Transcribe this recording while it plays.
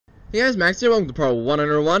Hey guys, Max here, welcome to Pro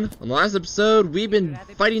 101. On the last episode, we've been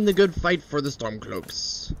fighting the good fight for the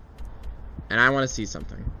Stormcloaks. And I want to see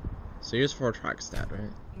something. So here's Fort Hraggstad, right?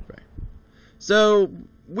 Right. So,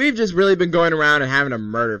 we've just really been going around and having a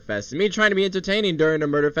murder fest. And me trying to be entertaining during a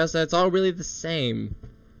murder fest, that's all really the same.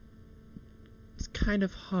 It's kind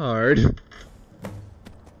of hard.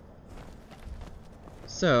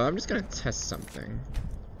 So, I'm just gonna test something.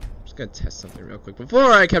 Gonna test something real quick.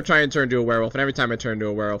 Before I kept trying to turn into a werewolf, and every time I turned into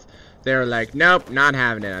a werewolf, they were like, nope, not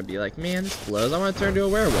having it. I'd be like, man, this blows. I want to turn into a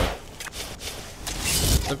werewolf.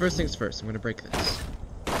 So first things first, I'm gonna break this.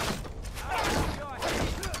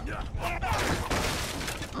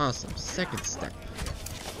 Awesome. Second step,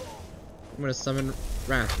 I'm gonna summon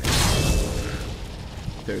Hraggstad.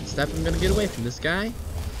 Third step, I'm gonna get away from this guy.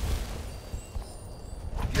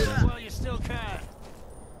 Well, you still can.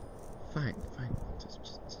 Fine.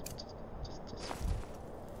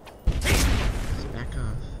 Back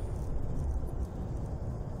off.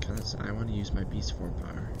 Because I want to use my beast form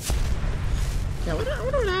power. Yeah, I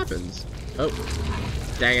wonder what happens. Oh.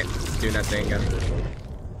 Dang it. It's doing that thing again.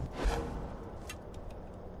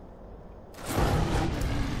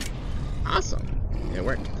 Awesome. It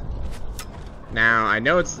worked. Now, I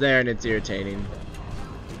know it's there and it's irritating.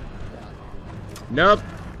 Nope.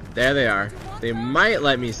 There they are. They might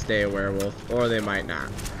let me stay a werewolf, or they might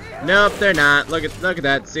not. Nope, they're not. Look at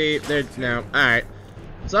that. See, they're no. All right.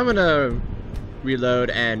 So I'm gonna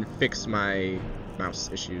reload and fix my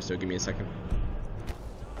mouse issue. So give me a second.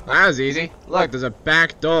 That was easy. Look, there's a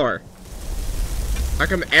back door. How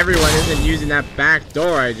come everyone isn't using that back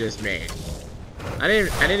door I just made? I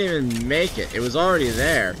didn't even make it. It was already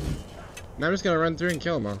there. Now I'm just gonna run through and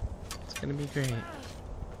kill them all. It's gonna be great.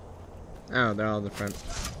 Oh, they're all in the front.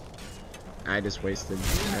 I just wasted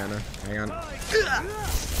mana. Hang on.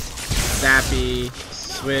 Zappy,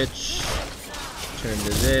 switch, turn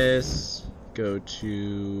to this, go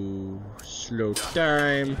to slow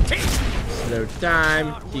time,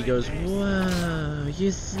 he goes, whoa,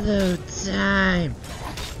 you slow time,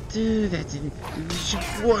 dude, that didn't,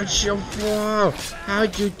 what's your fault,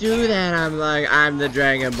 how'd you do that? I'm like, I'm the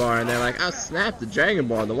Dragonborn, and they're like, oh snap, the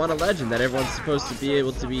Dragonborn, the one of legend that everyone's supposed to be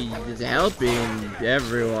able to be helping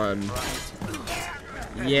everyone.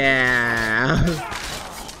 Yeah.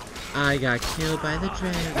 I got killed by the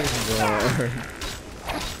Dragonborn.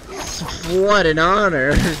 What an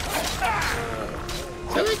honor.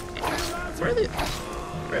 So like, where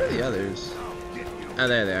are the others? Oh,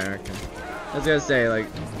 there they are. Okay. I was gonna say, like,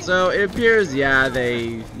 so it appears, yeah,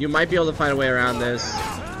 you might be able to find a way around this.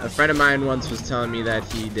 A friend of mine once was telling me that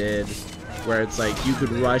he did, where it's like you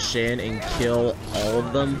could rush in and kill all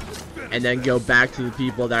of them, and then go back to the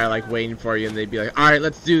people that are like waiting for you, and they'd be like, all right,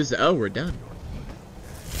 let's do this. Oh, we're done.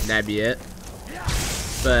 And that'd be it.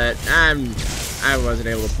 But I wasn't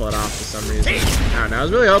able to pull it off for some reason. I don't know. I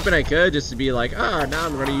was really hoping I could, just to be like, oh, now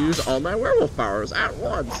I'm gonna use all my werewolf powers at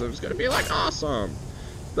once. It was gonna be like awesome.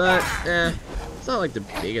 But it's not like the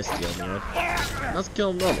biggest deal in the world. Let's kill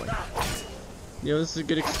him normally. You know, this is a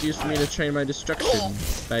good excuse for me to train my destruction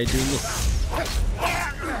by doing this.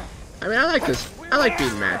 I mean, I like this. I like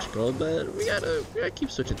being magical, but we gotta keep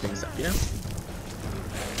switching things up, you know?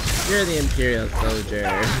 You're the Imperial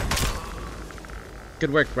Soldier.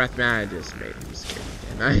 Good work, Breathman. I just made him scared,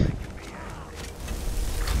 didn't I?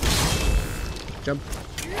 Jump.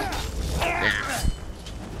 Yeah.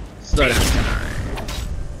 Slow down time.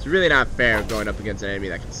 It's really not fair going up against an enemy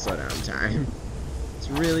that can slow down time. It's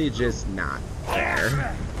really just not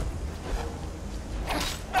fair.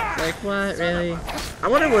 Like, what, really? I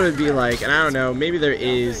wonder what it would be like, and I don't know, maybe there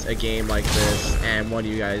is a game like this, and one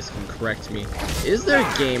of you guys can correct me. Is there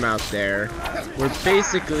a game out there where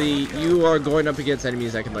basically you are going up against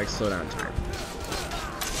enemies that can, like, slow down time?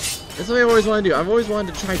 That's what I always want to do. I've always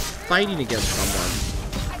wanted to try fighting against someone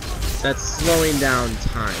that's slowing down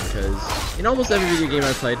time, because in almost every video game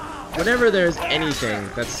I've played, whenever there's anything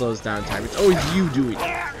that slows down time, it's always you doing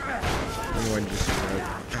it. Everyone just,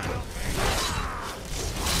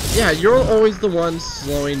 yeah, you're always the one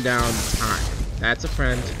slowing down time. That's a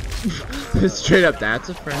friend. Straight up, that's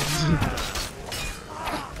a friend.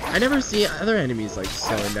 I never see other enemies like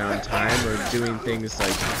slowing down time or doing things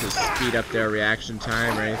like to speed up their reaction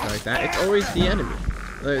time or anything like that. It's always the enemy.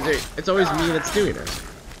 It's always me that's doing it.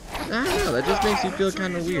 I don't know, that just makes me feel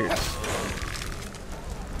kind of weird.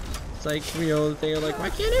 It's like, you know, the thing of like, why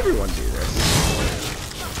can't everyone do this?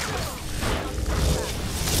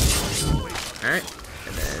 Alright.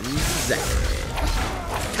 And then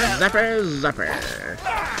zapper.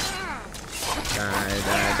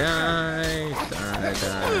 Die.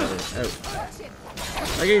 Oh.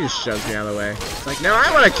 Like he just shoves me out of the way. It's like, no,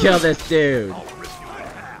 I want to kill this dude.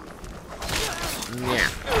 Yeah.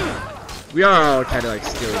 We all kind of like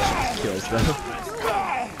steal each other's kills though.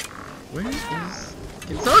 Where is...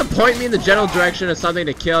 Can someone point me in the general direction of something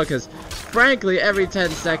to kill? Because frankly, every 10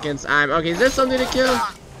 seconds I'm... Okay, is this something to kill?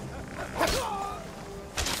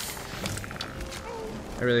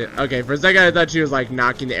 I really... Okay, for a second I thought she was like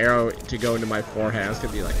knocking the arrow to go into my forehead. I was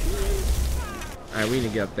gonna be like... Alright, we need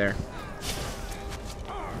to get up there.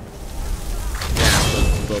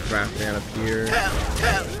 Yeah, both rafting up here.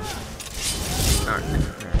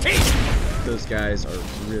 Those guys are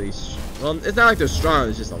really... Well, it's not like they're strong,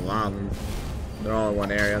 it's just a lot of them. They're all in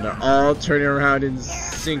one area, and they're all turning around in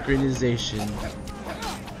synchronization.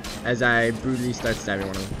 As I brutally start stabbing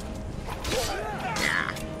one of them.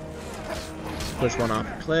 Yeah. Push one off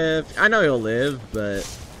a cliff. I know he'll live, but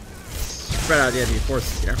spread out the enemy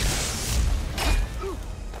forces, you know?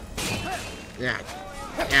 Yeah.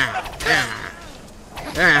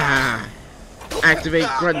 Activate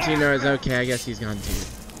grunting noise. Okay, I guess he's gone too.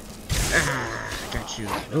 Got you.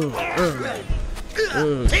 Ooh,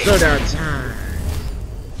 slow down time.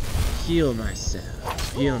 Heal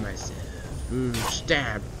myself. Ooh,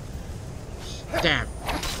 stab. Stab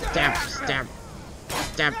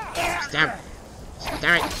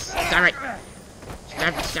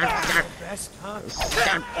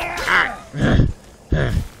it.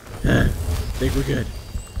 Think we're good.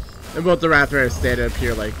 And both the Wrathraiders stand up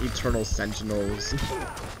here like eternal sentinels.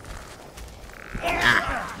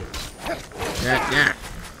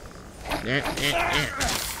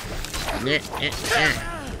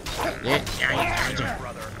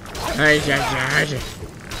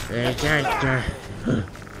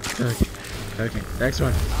 Okay, next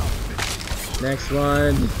one.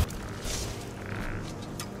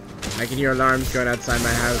 I can hear alarms going outside my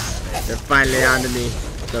house. They're finally onto me.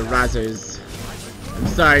 The Razzers. I'm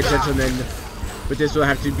sorry, gentlemen, but this will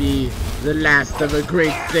have to be the last of a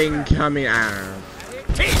great thing coming.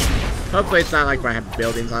 Hopefully it's not like when I have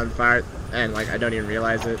buildings on fire and like I don't even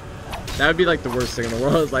realize it. That would be like the worst thing in the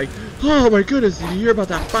world. It's like, oh my goodness, did you hear about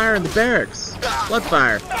that fire in the barracks? What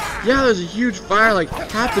fire? Yeah, there's a huge fire, like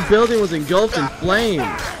half the building was engulfed in flames.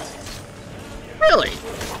 Really?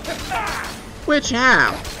 Which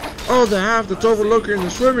half? Oh, the half that's overlooking the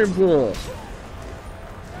swimming pool.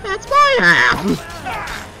 That's my half!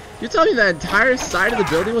 You tell me the entire side of the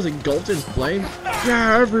building was engulfed in flames?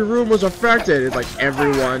 Yeah, every room was affected. It's like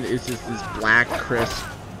everyone is just this black, crisp,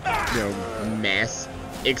 mess.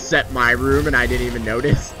 Except my room, and I didn't even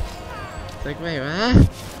notice. It's like, wait, what?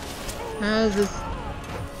 How is this?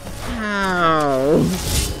 How?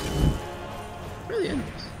 Really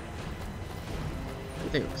interesting. I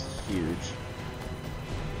think it looks huge.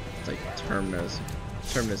 It's like Termina's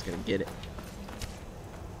gonna get it.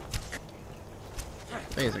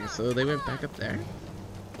 Wait a second, so they went back up there?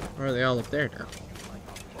 Or are they all up there now?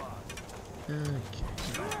 Okay.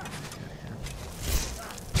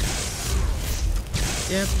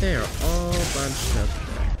 Yep, they are all bunched up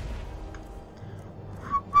there.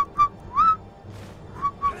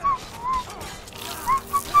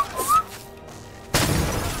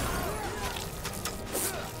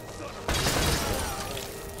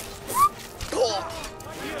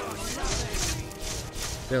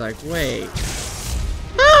 They're like, wait.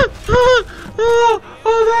 Oh,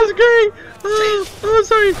 that was great! Oh,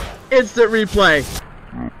 sorry. Instant replay.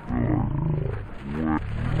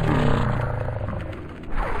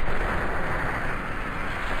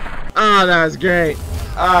 Oh, that was great.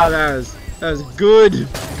 Oh, that was good.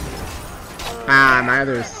 My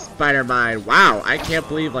other spider mine. Wow, I can't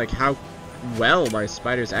believe like how well my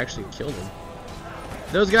spiders actually killed him.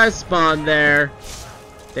 Those guys spawned there.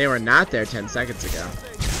 They were not there 10 seconds ago.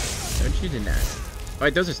 Don't you deny it. Oh,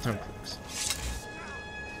 wait, those are Stormcloaks.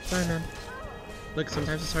 Sorry, man. Look,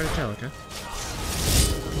 sometimes it's hard to tell, okay?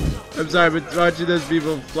 I'm sorry, but watching those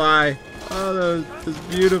people fly. Oh, that was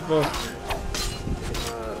beautiful.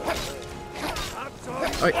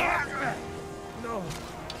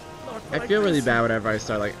 I feel really bad whenever I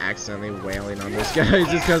start like accidentally wailing on this guy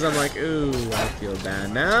just because I'm like, ooh, I feel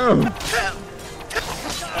bad now.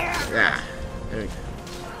 Yeah, there we go.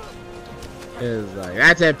 It's like,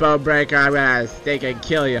 that's it, bone breaker. I'm gonna stake and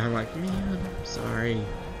kill you. I'm like, man, I'm sorry.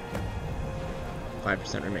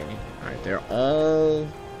 5% remaining. Alright, they're all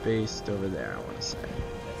based over there, I want to say.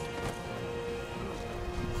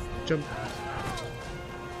 Jump.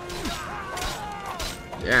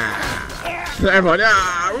 Yeah. Everyone.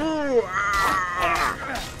 Ah, ooh,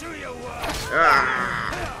 ah,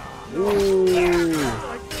 ooh.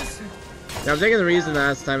 Now I'm thinking the reason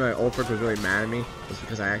last time my Ulfric was really mad at me was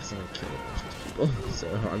because I accidentally killed a bunch of people. So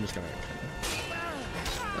I'm just gonna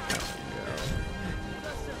let that go.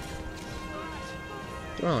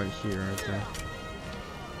 They're all in here, aren't they?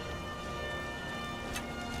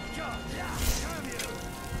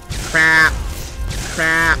 Crap.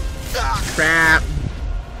 Crap. Crap.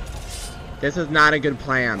 This is not a good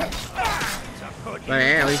plan. But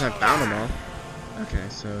hey, at least I found them all. Okay,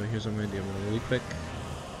 so here's what I'm gonna do. I'm gonna really quick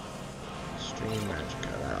stream magic.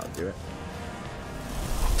 That'll do it.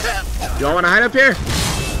 You all wanna hide up here?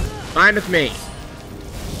 Fine with me.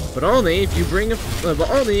 But only if you bring but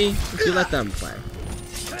only if you let them play.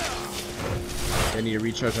 I need to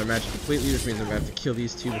recharge my magic completely, which means I'm gonna have to kill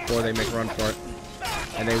these two before they make a run for it.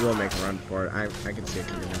 And they will make a run for it. I can see it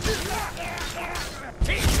coming now.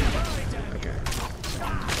 Okay.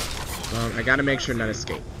 I gotta make sure none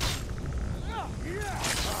escape.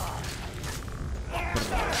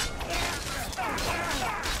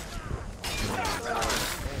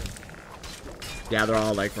 Yeah, they're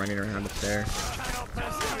all like running around up there.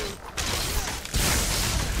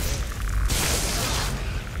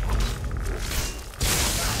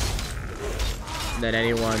 And then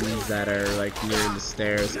any ones that are like near the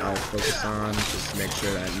stairs, I'll focus on just to make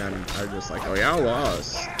sure that none are just like, oh yeah, well, I'll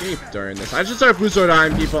escape during this. I should start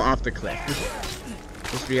Fusordine people off the cliff.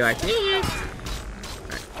 Just be like,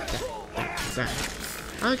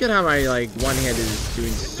 I look at how my like one-handed is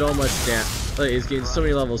doing so much damage. Is getting so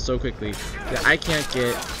many levels so quickly that I can't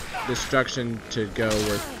get destruction to go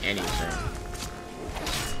with anything.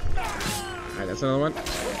 Alright, that's another one.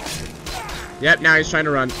 Yep, now he's trying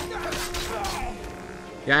to run.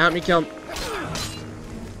 Gotta help me kill him.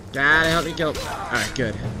 Gotta help me kill him. Alright,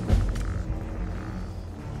 good.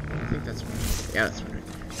 I think that's right. Yeah, that's right.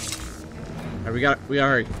 Alright, we gotta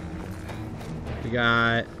hurry. We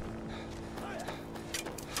got...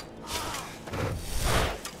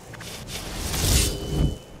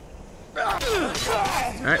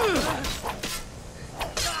 Alright.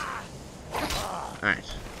 Alright.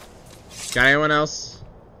 Got anyone else?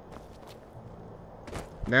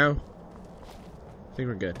 No? I think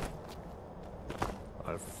we're good.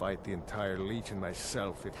 I'll fight the entire Legion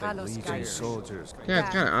myself if the Legion soldiers. Yeah,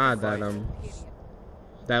 it's kind of odd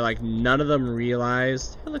that like none of them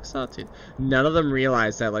realized. Hraggstad. None of them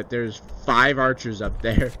realized that like there's 5 archers up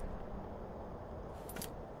there.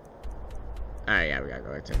 Alright, yeah, we gotta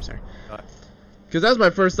go back to him. Sorry. Because that was my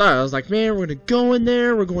first thought. I was like, man, we're gonna go in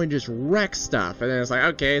there, we're going to just wreck stuff. And then it's like,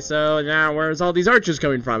 okay, so now where's all these archers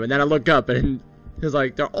coming from? And then I look up and it's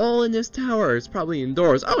like, they're all in this tower. It's probably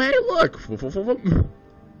indoors. Oh, hey, look!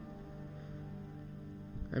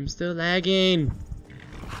 I'm still lagging.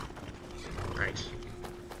 Alright.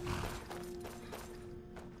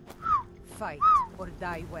 Fight or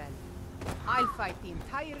die well. I'll fight the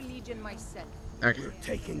entire Legion myself. Okay. We're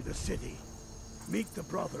taking the city. Meet the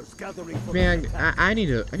brothers gathering for man, I need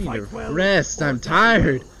to rest. I'm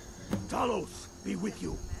tired. Talos, be with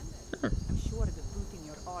you. I'm sure the boot in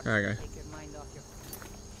your arch will take your mind off your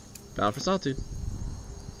Battle for Solitude.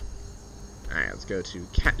 Alright, let's go to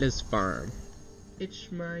Catless Farm.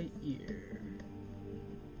 Itch my ear.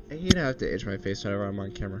 I hate how I have to itch my face whenever I'm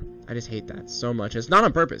on camera. I just hate that so much. It's not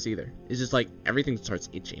on purpose either. It's just like everything starts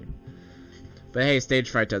itching. But hey, stage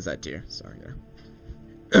fright does that too. So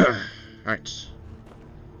yeah. Alright.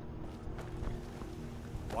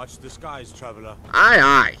 Watch the skies, traveler. Aye,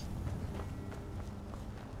 aye.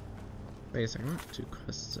 Wait a second, what 2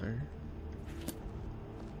 quests are?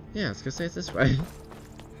 Yeah, I was gonna say it's this way.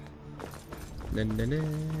 Jump,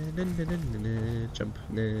 jump,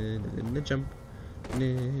 jump,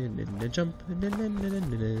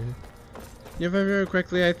 if I remember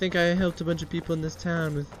correctly, I think I helped a bunch of people in this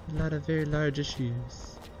town with a lot of very large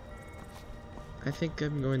issues. I think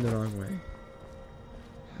I'm going the wrong way.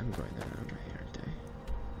 I'm going the wrong way, aren't I?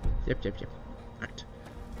 Yep. Alright.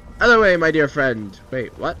 Other way, my dear friend.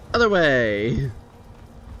 Wait, what? Other way!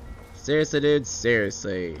 Seriously, dude,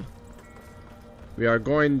 seriously. We are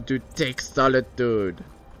going to take Solitude.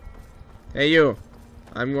 Hey, you.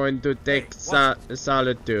 I'm going to take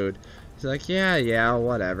Solitude. He's like, yeah,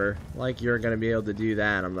 whatever. Like, you're gonna be able to do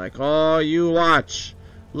that. I'm like, oh, you watch.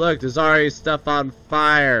 Look, there's already stuff on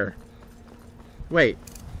fire. Wait,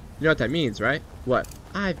 you know what that means, right? What?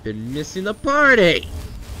 I've been missing the party!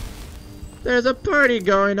 There's a party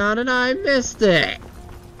going on and I missed it!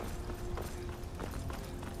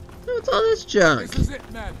 What's all this junk? This is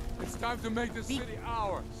it, men. It's time to make this city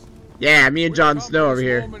ours. Yeah, me and Jon Snow over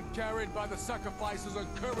here. Carried by the sacrifices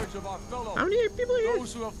and courage of our fellows. How many people are here?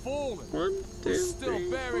 Those who have fallen. 1, 2, still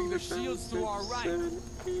 3, bearing 4, the shields 5, to our 6, right. 7,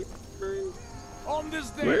 8, 9. On this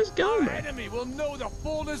day, Where's our Gomer? enemy will know the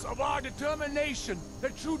fullness of our determination, the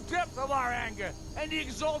true depth of our anger, and the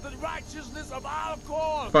exalted righteousness of our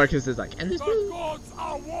cause. Farkas is like, and this The gods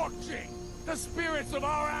are watching. The spirits of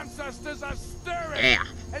our ancestors are stirring. Yeah.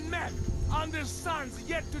 And men, under suns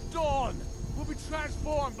yet to dawn, will be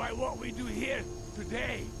transformed by what we do here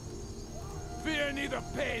today. Fear neither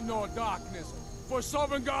pain nor darkness, for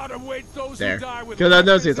Sovereign God awaits those who die with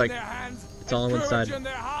weapons in their hands it's all on one side. in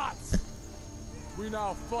their hearts. We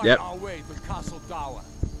now fight our way to Castle Dower,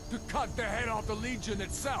 to cut the head off the Legion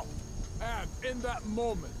itself. And in that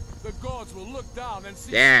moment, the gods will look down and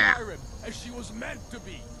see Skyrim as she was meant to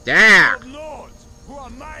be. Lords who are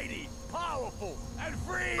mighty, powerful, and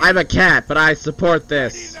free. I'm a cat, but I support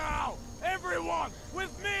this. Ready now, everyone,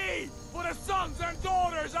 with me, for the sons and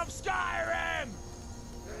daughters of Skyrim.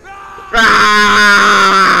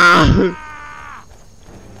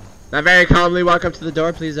 Now very calmly walk up to the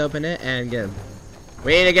door, please open it, and get him.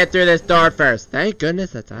 We need to get through this door first. Thank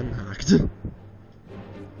goodness that's unlocked.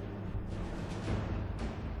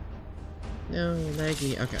 No,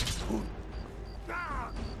 leggy. Okay.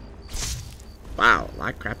 Wow, a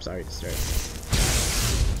lot of crap's already destroyed.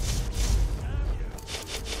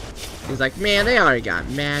 He's like, man, they already got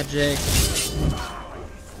magic.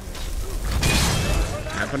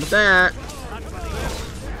 Have fun with that.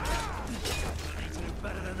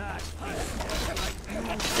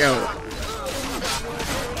 Go.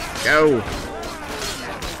 Go.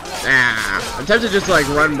 Ah, I'm tempted to just like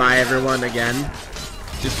run by everyone again.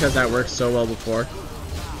 Just because that worked so well before.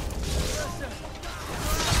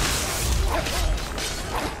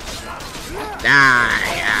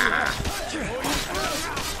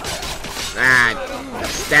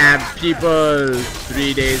 Stab people.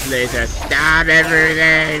 3 days later, stab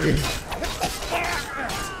everything.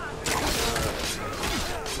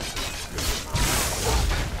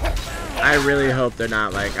 I really hope they're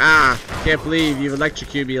not like, can't believe you've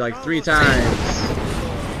electrocuted me like 3 times.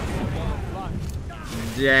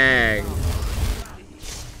 Dang.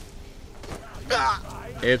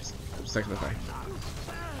 Oops. I'm stuck in the fire.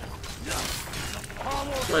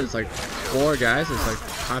 What, it's like 4 guys? It's like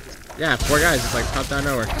popped. Yeah, 4 guys. It's like popped out of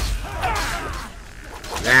nowhere.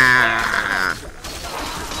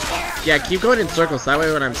 Yeah, keep going in circles. That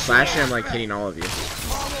way when I'm slashing, I'm like hitting all of you.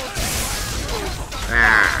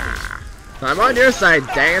 I'm on your side.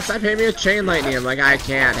 Dang it. Stop hitting me with chain lightning. I'm like, I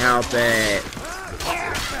can't help it.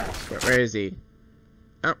 Where is he?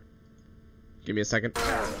 Oh. Give me a second.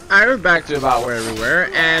 Alright, we're back to about where we were,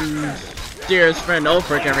 and dearest friend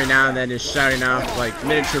Ulfric every now and then is shouting off like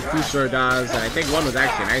miniature Fusrodas, and I think one was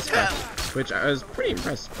actually an ice craft, which I was pretty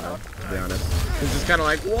impressed by, to be honest. It's just kind of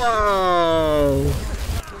like, whoa!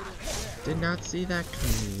 Did not see that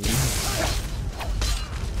coming.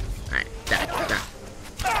 Alright, that.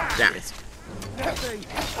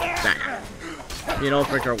 Me and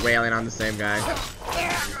Ulfric are wailing on the same guy.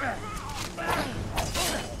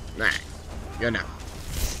 Alright, good enough.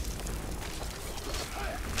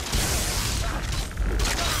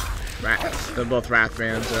 They're both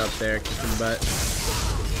Wrathbands are up there kicking butt.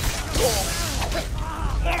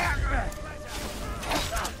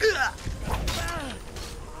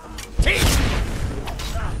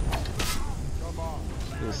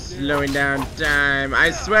 Just slowing down time.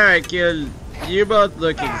 I swear I killed. You both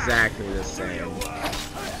look exactly the same.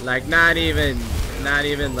 Like not even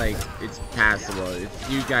like it's passable.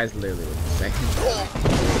 You guys literally look the same.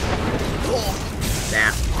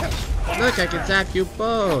 Zap. Look, I can zap you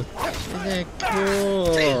both. Isn't that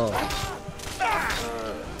cool?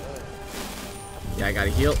 Yeah, I gotta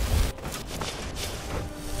heal.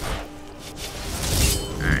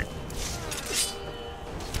 Alright.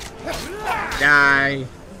 Die.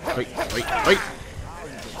 Oi, oi, oi.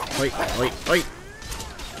 Oi, oi, oi.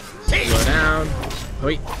 Slow down.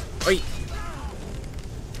 Oi, oi.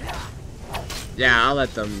 Yeah, I'll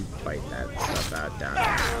let them fight that stuff out down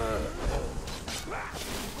there.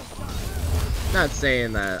 Not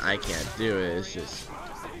saying that I can't do it, it's just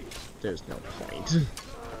there's no point.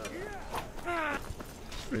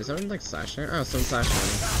 Wait, is someone like slashing? Oh, someone slashing.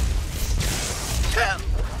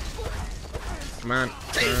 Come on,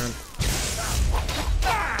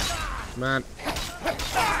 come on.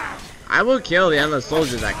 I will kill the endless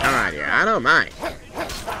soldiers that come out here. I don't mind. In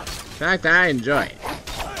fact, I enjoy it.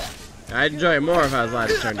 I'd enjoy it more if I was allowed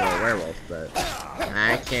to turn into a werewolf, but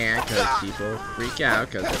I can't because people freak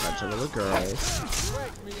out because they're a bunch of little girls.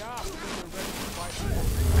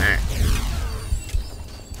 Alright.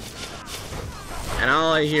 And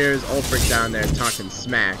all I hear is Ulfric down there talking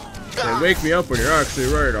smack. They wake me up when you're actually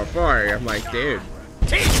ready to fire. I'm like, dude,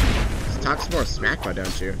 just talk some more smack, why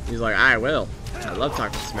don't you? He's like, I will. I love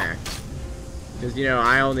talking smack. Because, you know,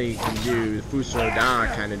 I only can do Fusro-Da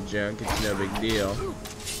kind of junk. It's no big deal.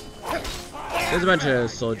 There's a bunch of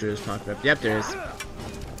soldiers popping up. Yep, there is.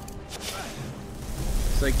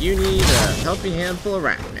 It's like you need a healthy handful of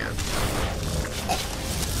rat, man.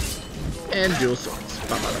 And dual swords.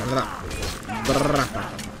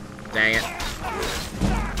 Dang it.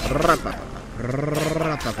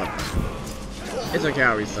 It's okay,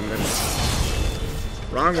 I'll resummon it.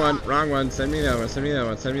 Wrong one. Send me the other one, send me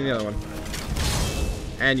the other one.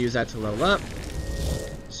 And use that to level up.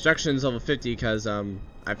 Destruction's level 50 because I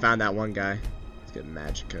found that one guy. Let's get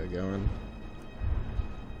Magicka going.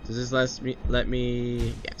 Does this let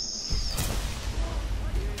me yes.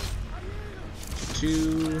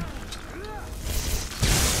 2.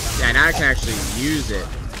 Yeah, now I can actually use it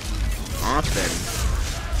often.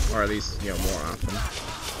 Or at least, you know, more often.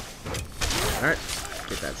 Alright.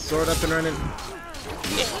 Get that sword up and running.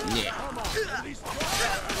 Yeah.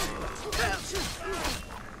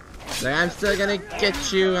 Like, I'm still gonna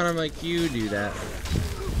get you, and I'm like, you do that.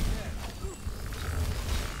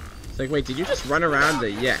 It's like, wait, did you just run around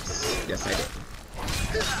the... Yes. Yes, I did.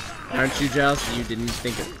 Aren't you jealous that you didn't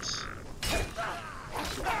think of it?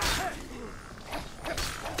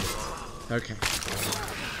 Okay.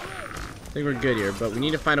 I think we're good here, but we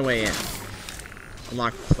need to find a way in.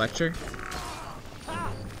 Unlock Fletcher.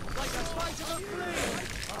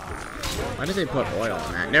 Why did they put oil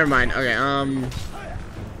on that? Never mind. Okay,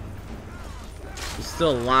 there's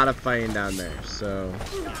still a lot of fighting down there, so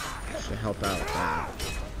should help out with that.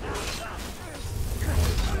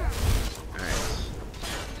 Alright.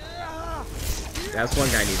 That's one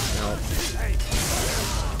guy needs some help.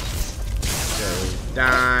 So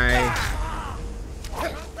die.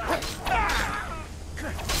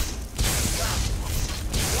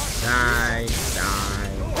 Die.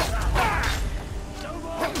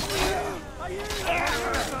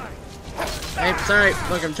 Hey, sorry.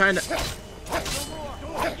 Look, I'm trying to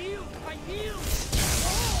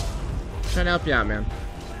help you out, man.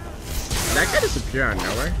 Did that guy disappear out of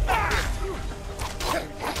nowhere?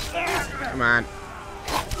 Come on.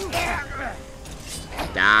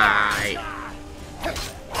 Die.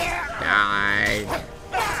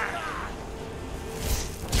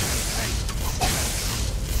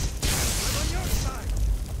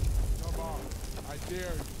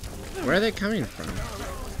 Where are they coming from?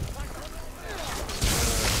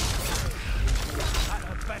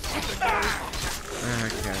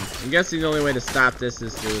 Okay. I'm guessing the only way to stop this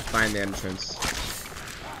is to find the entrance,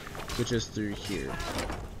 which is through here.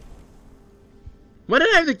 Why did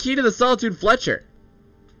I have the key to the Solitude Fletcher?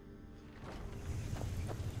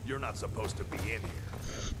 You're not supposed to be in here.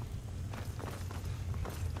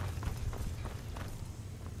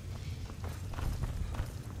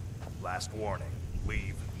 Last warning.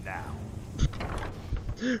 Leave now.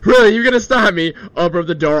 Really? You're gonna stop me? Open up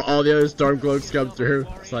the door, all the other Stormcloaks come through.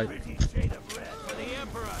 It's like...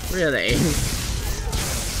 Really?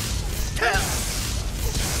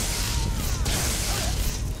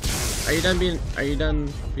 Are you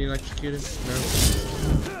done being electrocuted? No?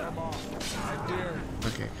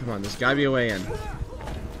 Okay, come on, there's gotta be a way in.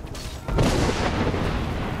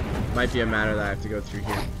 Might be a matter that I have to go through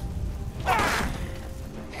here.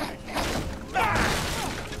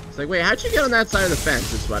 It's like, wait, how'd you get on that side of the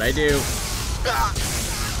fence? It's what I do.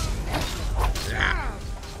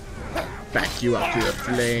 Back you up to the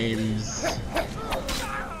flames.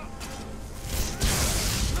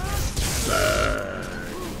 Burn.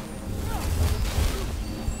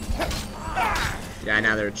 Yeah,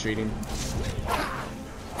 now they're retreating.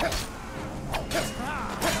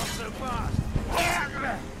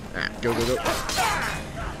 Go. Go.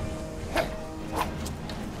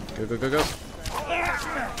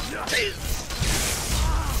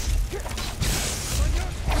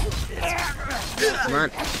 Come on.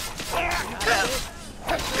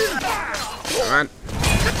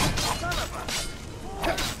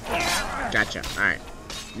 Gotcha. Alright.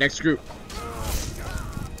 Next group.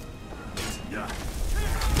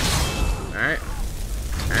 Alright.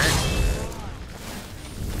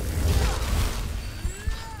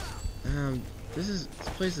 This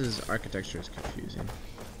place's architecture is confusing.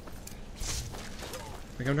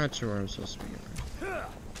 Like, I'm not sure where I'm supposed to be going.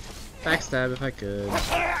 Backstab if I could.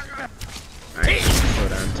 Alright, slow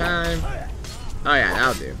down time. Oh yeah,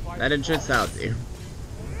 that'll do. That entrance, that'll do.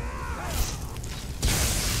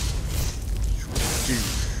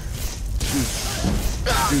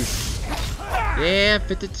 Yeah,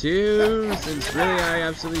 52. Since really I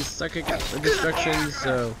absolutely suck at destruction,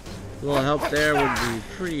 so a little help there would be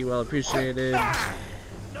pretty well appreciated.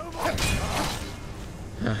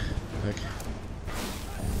 Okay.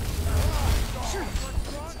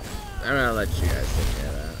 I'm gonna let you guys take care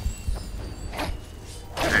of that.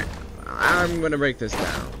 Alright, I'm gonna break this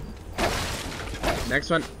down. Next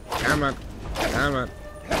one. Come on.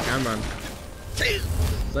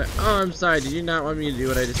 It's like, oh, I'm sorry. Did you not want me to do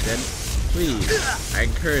what I just did? Please, I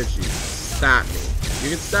encourage you. Stop me. You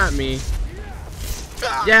can stop me.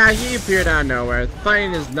 Yeah, he appeared out of nowhere.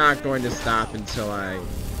 Fighting is not going to stop until I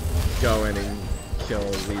go in and kill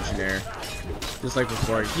Legionnaire. Just like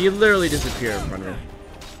before. He literally disappeared in front of me.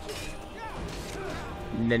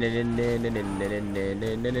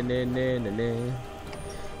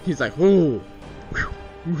 He's like, whoo.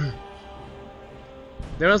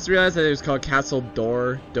 They must realize that it was called Castle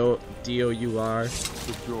Door, D-O-U-R.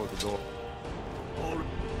 Secure the door.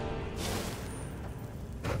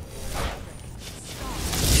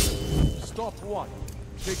 Stop what?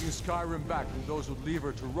 Taking Skyrim back from those who leave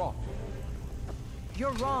her to rot.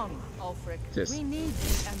 You're wrong, Ulfric. We need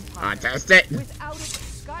the Empire. Test it. Without it,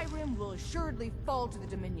 Skyrim will assuredly fall to the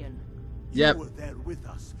Dominion. Yep. You were there with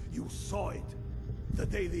us. You saw it. The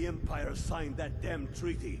day the Empire signed that damn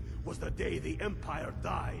treaty was the day the Empire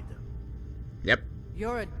died. Yep.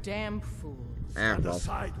 You're a damn fool. Stand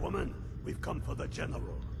aside, woman. We've come for the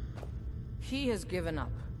General. He has given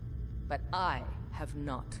up, but I have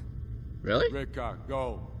not. Really? Rika,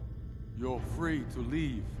 go. You're free to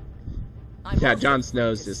leave. Yeah, Jon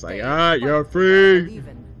Snow's just like, you're free.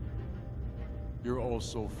 You're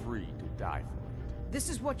also free to die for it. This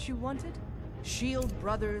is what you wanted? Shield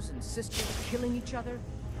brothers and sisters killing each other?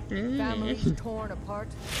 Families torn apart?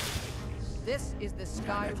 This is the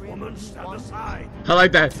Skyrim Woman, stand aside. I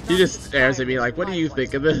like that. He just stares at me like, what do you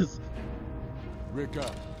think of this?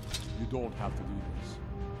 Rika, you don't have to do this.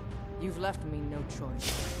 You've left me no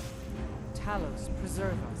choice. Talos,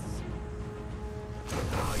 preserve us.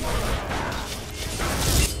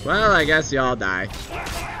 Well, I guess y'all die.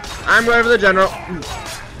 I'm going for the General.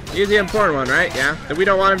 He's the important one, right? Yeah. Then we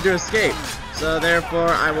don't want him to escape. So therefore,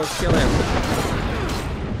 I will kill him.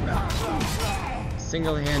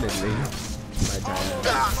 Single-handedly. My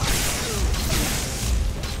time.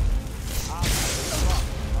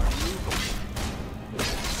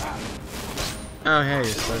 Oh, hey, you're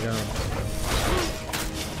still going.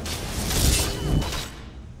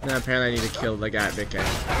 Now apparently I need to kill the guy at Vic.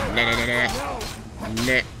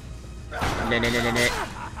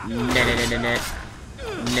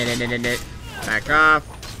 Back off.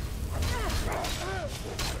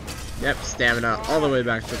 Yep, stamina all the way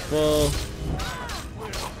back to full.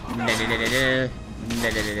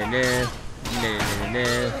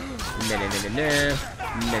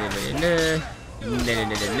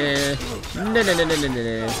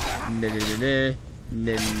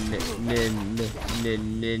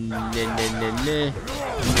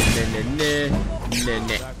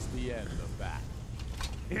 That's the end of that.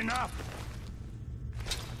 Enough.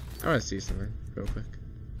 I want to see something real quick.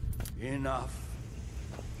 Enough.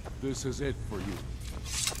 This is it for you.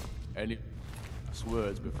 Any last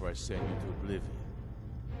words before I send you to oblivion?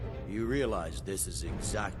 You realize this is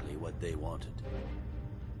exactly what they wanted.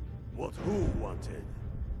 What who wanted?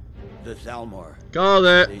 The Thalmor. Called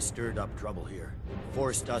it. They stirred up trouble here,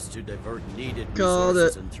 forced us to divert needed Called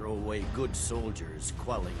resources it. and throw away good soldiers,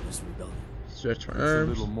 quelling this rebellion. Stretch my It's a arms.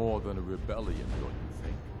 little more than a rebellion, don't you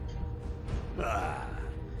think? Ah.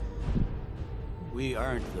 We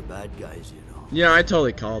aren't the bad guys, you know. Yeah, I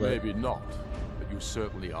totally called it. Maybe not, but you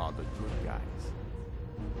certainly are the good guys.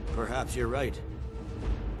 Perhaps you're right.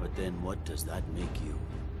 But then what does that make you?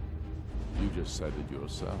 You just said it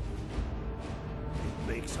yourself. It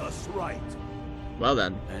makes us right. Well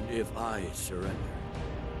then. And if I surrender?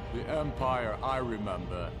 The Empire I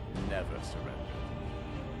remember never surrendered.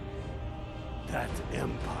 That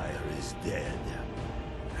Empire is dead.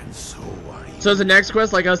 And so are you. So is the next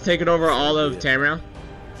quest like us taking over all of Tamriel?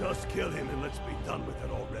 Just kill him and let's be done with it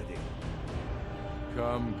already.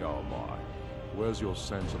 Come, Galmar. Where's your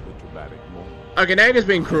sense of the dramatic moment? Okay, now you're just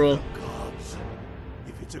being cruel. Gods.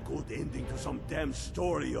 If it's a good ending to some damn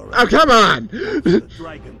story or Oh, come on! the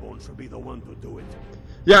Dragonborn should be the one to do it.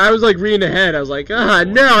 Yeah, I was like reading ahead. I was like, no, I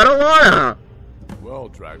don't wanna. Well,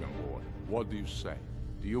 Dragonborn, what do you say?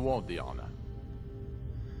 Do you want the honor?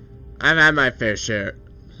 I've had my fair share.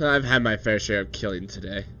 I've had my fair share of killing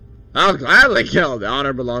today. I'll gladly kill. The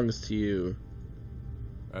honor belongs to you.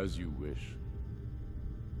 As you wish.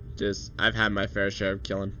 Just, I've had my fair share of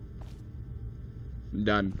killing. I'm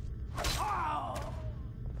done.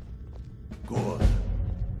 Good.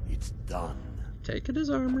 It's done. Taking his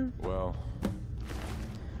armor. Well,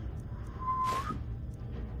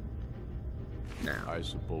 Now. I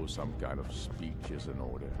suppose some kind of speech is in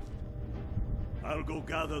order. I'll go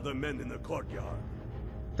gather the men in the courtyard.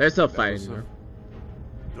 They're still fighting. Sir.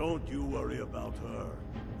 Don't you worry about her.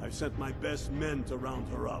 I've sent my best men to round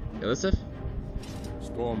her up. Illicif?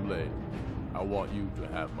 Stormblade, I want you to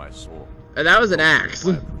have my sword. And that was an axe.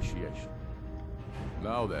 My appreciation.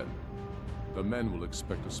 Now then, the men will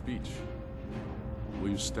expect a speech. Will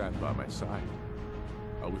you stand by my side?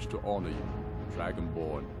 I wish to honor you,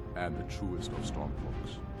 Dragonborn, and the truest of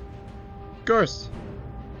Stormcloaks. Of course.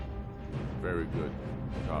 Very good.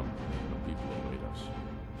 Come, the people await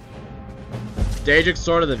us. Daedric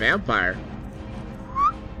Sword of the Vampire.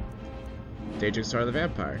 Daedric Sword of the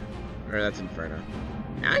Vampire. Or that's Inferno.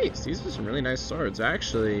 Nice! These are some really nice swords.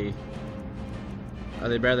 Actually, are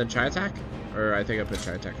they better than Tri Attack? Or I think I put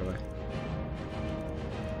Tri Attack away.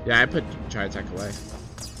 Yeah, I put Tri Attack away.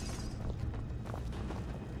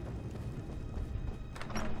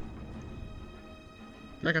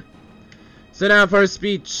 Okay. Sit down for a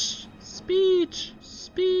speech. Speech.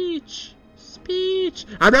 Speech. Speech.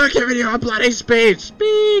 I'm not giving you a bloody speech.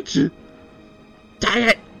 Speech. Dang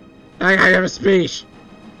it. I gotta give a speech.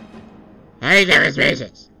 I ain't giving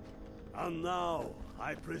speeches. And now,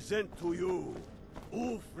 I present to you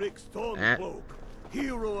Ulfric Stormcloak,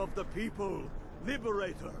 hero of the people,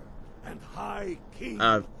 liberator, and High King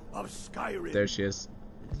of Skyrim. There she is.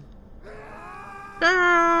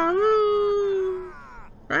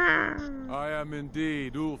 I am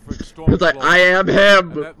indeed Ulfric Stormcloak. It's like, I am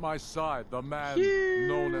him. And at my side, the man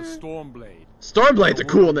known as Stormblade. Stormblade's a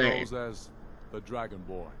cool name. Knows as the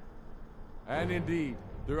Dragonborn. And indeed,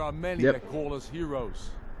 there are many that call us heroes.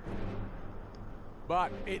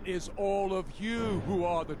 But it is all of you who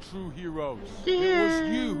are the true heroes. It was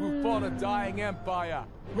you who fought a dying empire,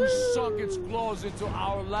 who sunk its claws into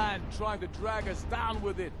our land, trying to drag us down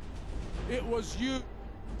with it. It was you.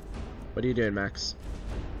 What are you doing, Max?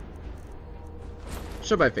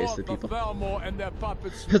 Show my face to people.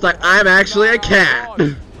 It's like, I'm actually a cat.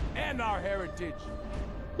 And our heritage.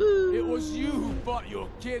 It was you who fought your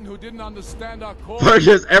kin who didn't understand our cause.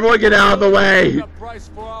 Farkas, everyone get out of the way. The price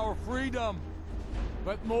for our freedom.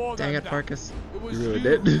 But more Dang than it, Farkas. it was You you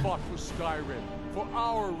ruined who it. fought for Skyrim, for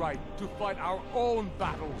our right to fight our own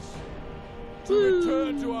battles. To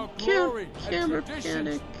return to our glory and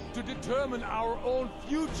traditions. To determine our own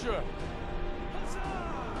future.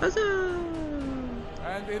 Huzzah!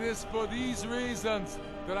 And it is for these reasons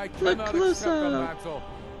that I cannot accept the mantle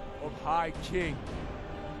of High King.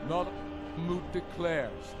 Not Moot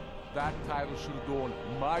declares that title should adorn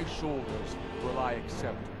my shoulders. Will I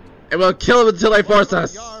accept it? And we'll kill him until they force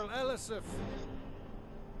us.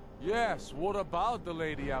 Yes, what about the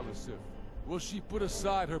Lady Alicif? Will she put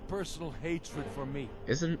aside her personal hatred for me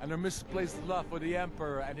and her misplaced love for the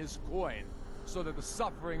Emperor and his coin, so that the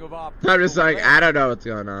suffering of our people I'm just like, I don't know what's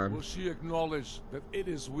going on. Will she acknowledge that it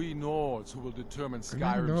is we Nords who will determine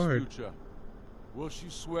Skyrim's future? Will she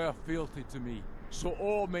swear fealty to me, so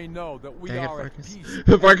all may know that we are at peace?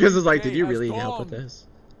 Farkas is like, did you really help with this?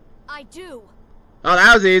 I do. Oh,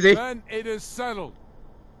 that was easy. Then it is settled.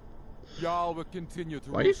 Jarl will continue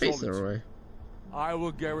to Why are you facing the way? I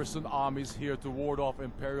will garrison armies here to ward off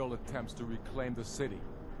Imperial attempts to reclaim the city.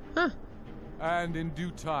 Huh. And in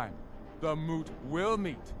due time, the Moot will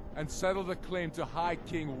meet and settle the claim to High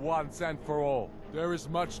King once and for all. There is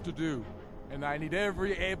much to do, and I need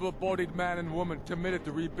every able-bodied man and woman committed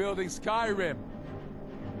to rebuilding Skyrim.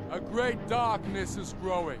 A great darkness is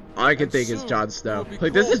growing. All I can think is Jon Snow.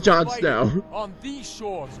 Like, this is Jon Snow. On these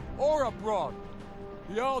shores or abroad.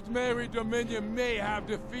 The Altmeri Dominion may have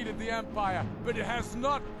defeated the Empire, but it has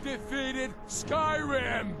not defeated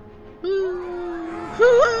Skyrim!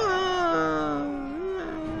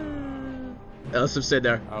 Alicif said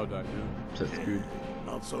there. How'd I do? That's good.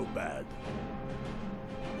 Not so bad.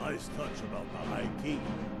 Nice touch about the High King.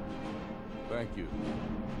 Thank you.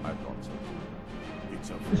 I thought so. It's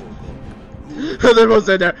a foregone. And they both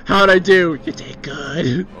said there, how'd I do? You did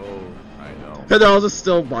good. Oh, I know. And they're all just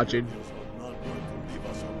still watching. Not going to leave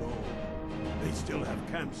us alone. They still have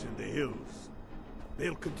camps in the hills.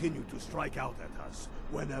 They'll continue to strike out at us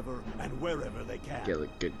whenever and wherever they can. Get a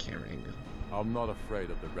good camera angle. I'm not afraid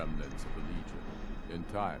of the remnants of the Legion. In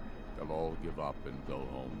time, they'll all give up and go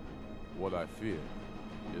home. What I fear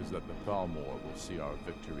is that the Thalmor will see our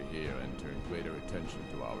victory here and turn greater attention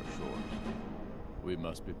to our shores. We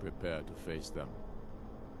must be prepared to face them.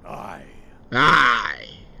 Aye. Aye.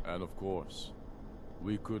 And of course,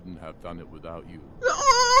 we couldn't have done it without you.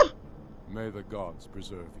 Oh, May the gods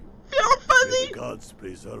preserve you. you're May fuzzy. the gods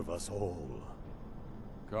preserve us all.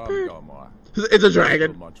 Come, Galmar. It's a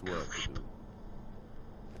dragon. So much work to do.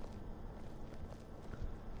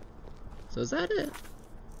 So is that it?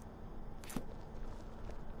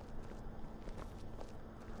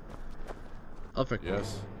 Oh, for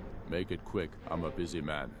Yes, make it quick. I'm a busy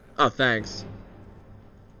man. Oh, thanks.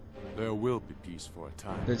 There will be peace for a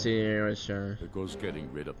time. Let's see here, sure. It goes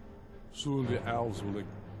getting rid of. Soon the elves will,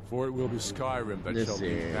 for it will be Skyrim that Let's shall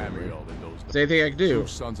be see. Tamriel and those. Is there anything I can do? True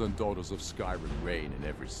sons and daughters of Skyrim reign in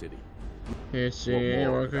every city. Let's see. What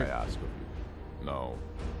more Okay. could I ask of you? No.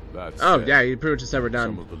 That's Oh, yeah, you pretty much said we're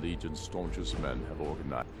done. Some of the Legion's staunchest men have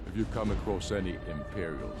organized. If you come across any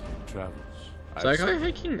Imperial travelers... So I call you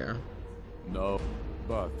High King now. No,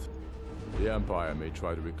 but the Empire may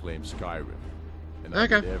try to reclaim Skyrim. And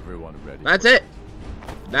Okay. I need everyone ready. That's it.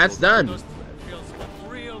 That's done.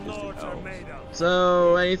 Real lords are made of.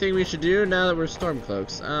 So, anything we should do now that we're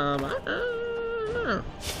Stormcloaks? I don't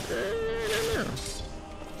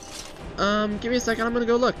know. Give me a second, I'm gonna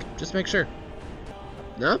go look. Just make sure.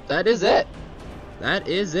 Nope, that is it. That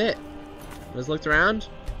is it. Just looked around.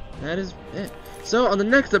 That is it. So, on the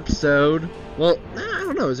next episode, well, I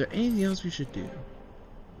don't know, is there anything else we should do?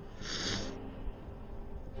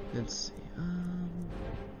 Let's see.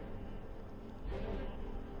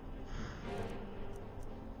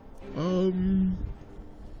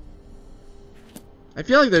 I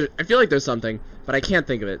feel like there's something, but I can't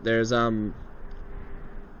think of it. There's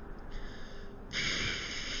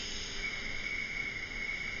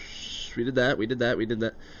we did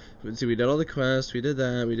that. Let's see, we did all the quests, we did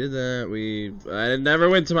that, I never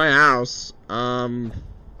went to my house.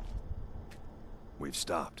 We've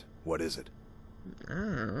stopped. What is it? I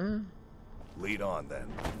don't know. Lead on then.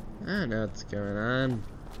 I don't know what's going on.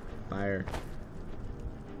 Fire.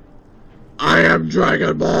 I am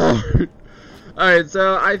Dragonborn! Alright,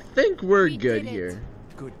 so I think we're good here.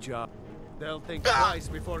 Good job. They'll think twice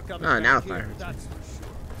before coming Oh, now back fire. here, that's for sure.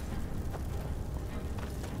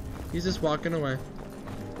 He's just walking away.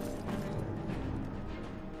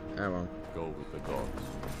 I won't. Go with the gods.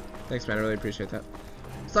 Thanks, man. I really appreciate that.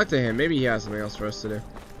 Let's talk to him. Maybe he has something else for us to do.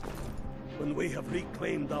 When we have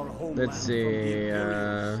reclaimed our homeland Let's see. from the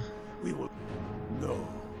Imperials, we will know.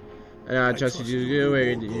 I know I trust you to do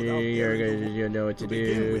it. You will go out You're there going to know what to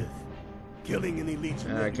begin do. with. Killing any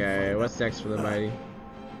legion that you Okay, find what's out. next for the mighty?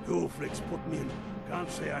 Ulfric's put me in. Can't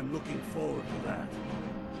say I'm looking forward to that.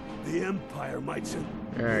 The Empire might send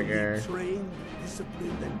Okay. trained,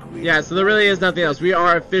 disciplined, and creative. Yeah, so there really is nothing else. We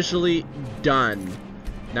are officially done.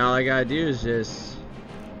 Now all I gotta do is just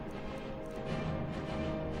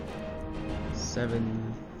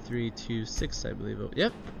 7326, I believe.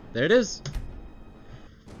 Yep, there it is.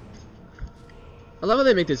 I love how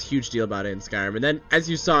they make this huge deal about it in Skyrim, and then as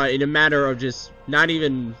you saw, in a matter of just not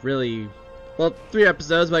even really, well, 3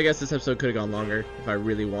 episodes, but I guess this episode could have gone longer if I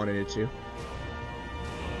really wanted it to.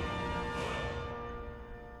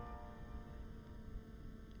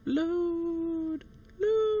 Load.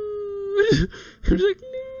 I'm like,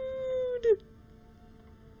 load.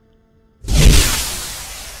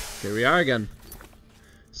 Here we are again.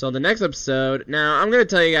 So the next episode, now I'm gonna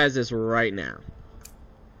tell you guys this right now.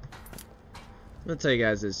 I'm gonna tell you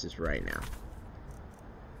guys this just right now.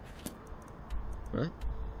 What?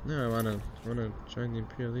 No, I wanna join the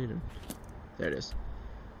Imperial Legion. There it is.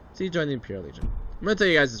 See, join the Imperial Legion. I'm gonna tell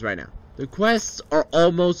you guys this right now. The quests are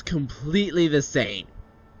almost completely the same.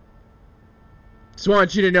 Just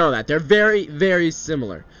want you to know that. They're very, very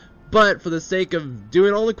similar. But for the sake of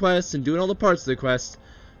doing all the quests and doing all the parts of the quest,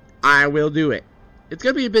 I will do it. It's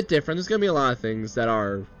going to be a bit different. There's going to be a lot of things that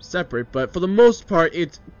are separate. But for the most part,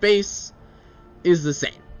 its base is the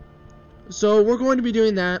same. So we're going to be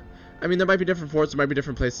doing that. I mean, there might be different forts. There might be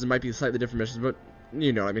different places. There might be slightly different missions. But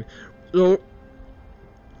you know what I mean. So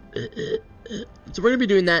we're going to be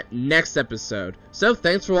doing that next episode. So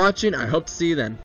thanks for watching. I hope to see you then.